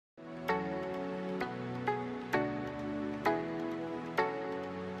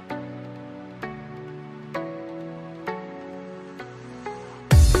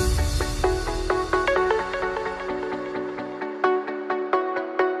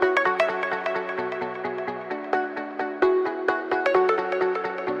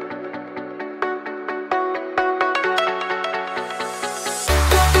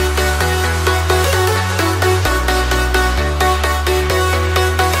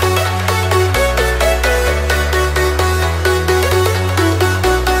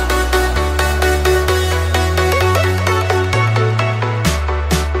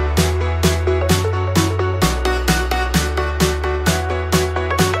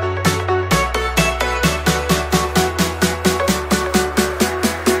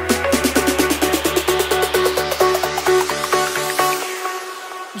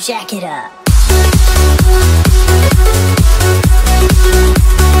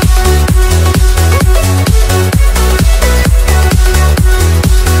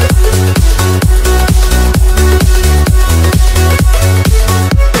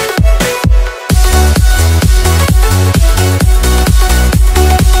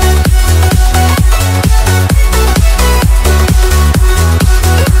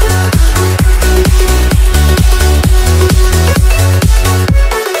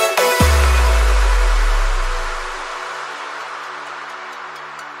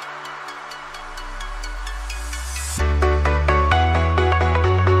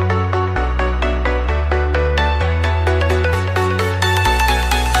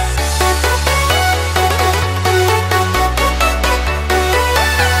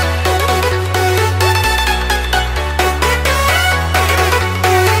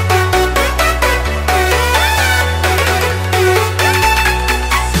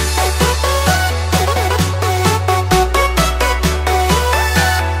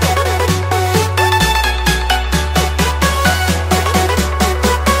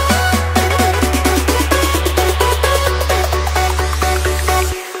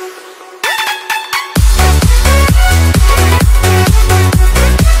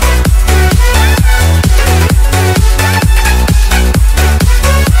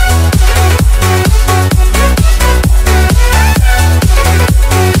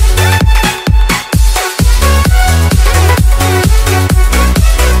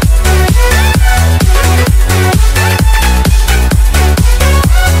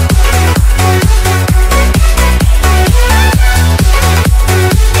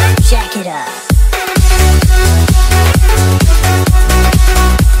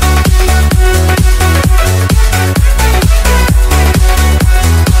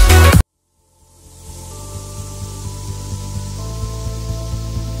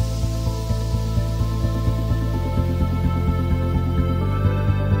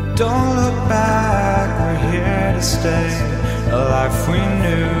Don't look back, we're here to stay. A life we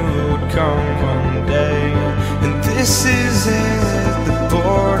knew would come one day. And this is it, the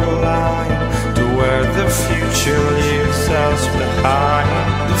borderline to where the future leaves us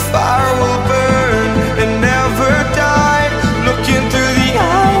behind. The fire will burn and never die, looking through the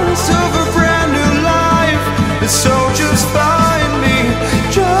eyes of a brand new life. And so just find me,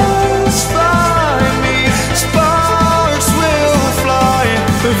 just find me. Sparks will fly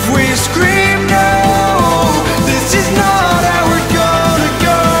if we scream no. This is not how we're gonna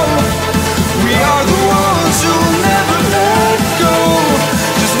go. We are the ones who'll never let go.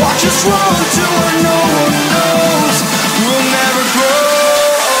 Just watch us run to where no one knows. We'll never grow.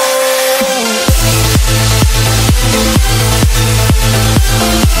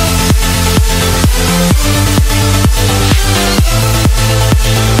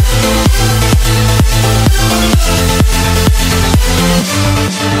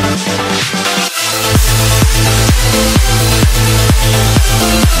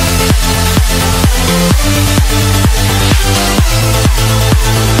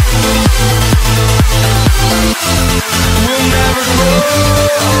 We'll never grow.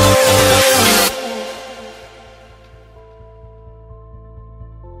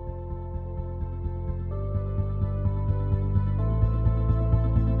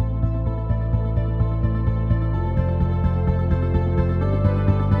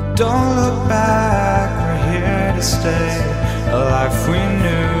 Don't look back, we're here to stay. A life we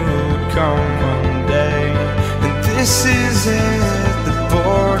knew would come one day. And this is it, the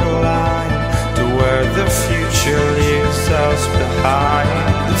borderline to where the future leaves us behind.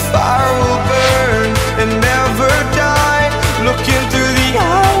 The fire will burn and never die, looking through the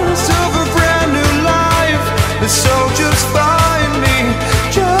eyes of a brand new life. And so just find me,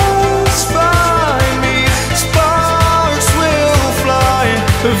 just find me. Sparks will fly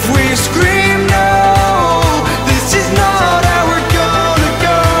if we scream no. This is not how we're gonna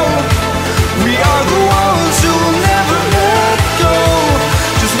go. We are the ones who will never let go.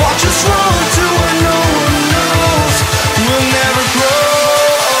 Just watch us run to where no one knows. We'll never grow.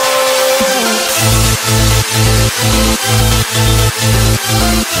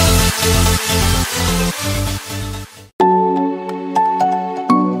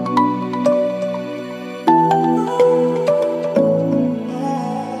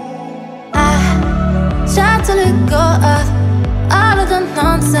 Tried to let go of all of the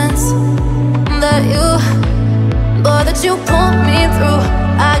nonsense that you put me through.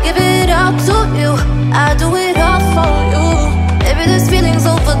 I give it all to you, I do it all for you. Maybe this feeling's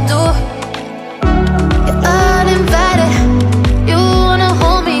overdue. You're uninvited, you wanna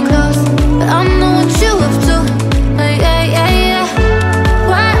hold me close, but I know what you have to. Yeah, yeah, yeah.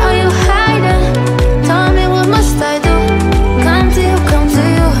 Why are you hiding? Tell me, what must I do? Come to you, come to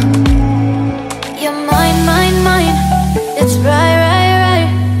you. You're mine, mine, mine. It's right, right, right.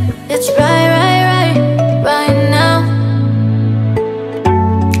 It's right, right, right, right now.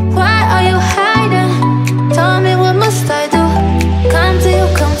 Why are you hiding? Tell me, what must I do? Come to you,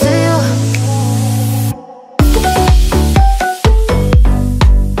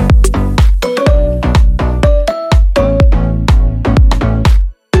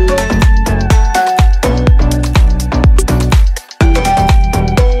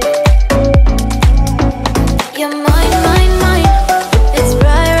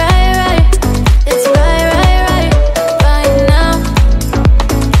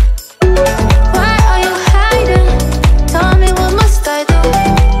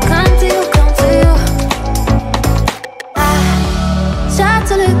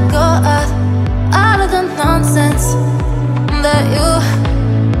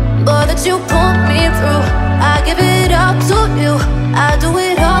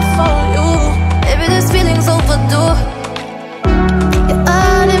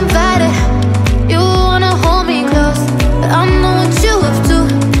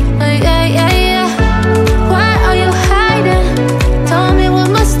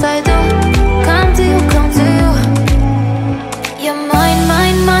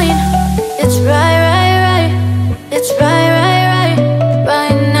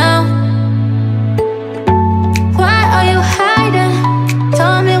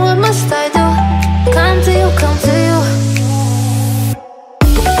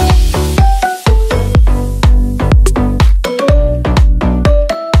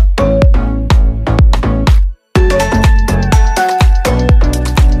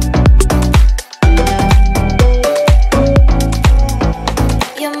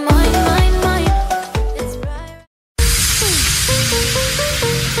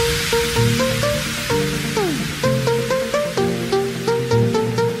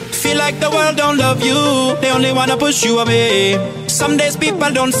 like the world don't love you, they only wanna push you away. Some days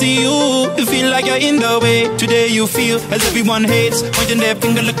people don't see you, you feel like you're in the way. Today you feel as everyone hates, pointing their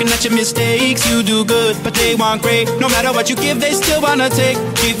finger looking at your mistakes. You do good, but they want great. No matter what you give, they still wanna take.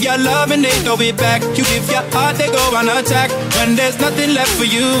 Give your love and they throw it back. You give your heart, they go on attack. When there's nothing left for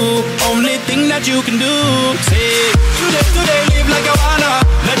you, only thing that you can do, say, today live like I wanna.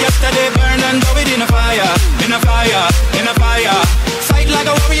 Let yesterday burn and throw it in a fire, in a fire, in a fire. Fight like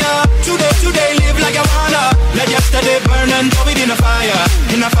a warrior. Today live like I wanna. Let yesterday burn and throw it in a fire,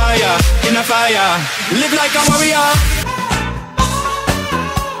 in a fire, in a fire. Live like a warrior.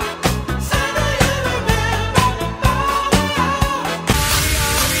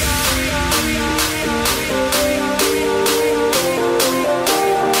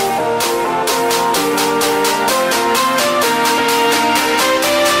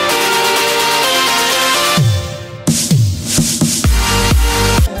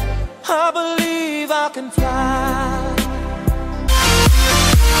 I believe I can fly.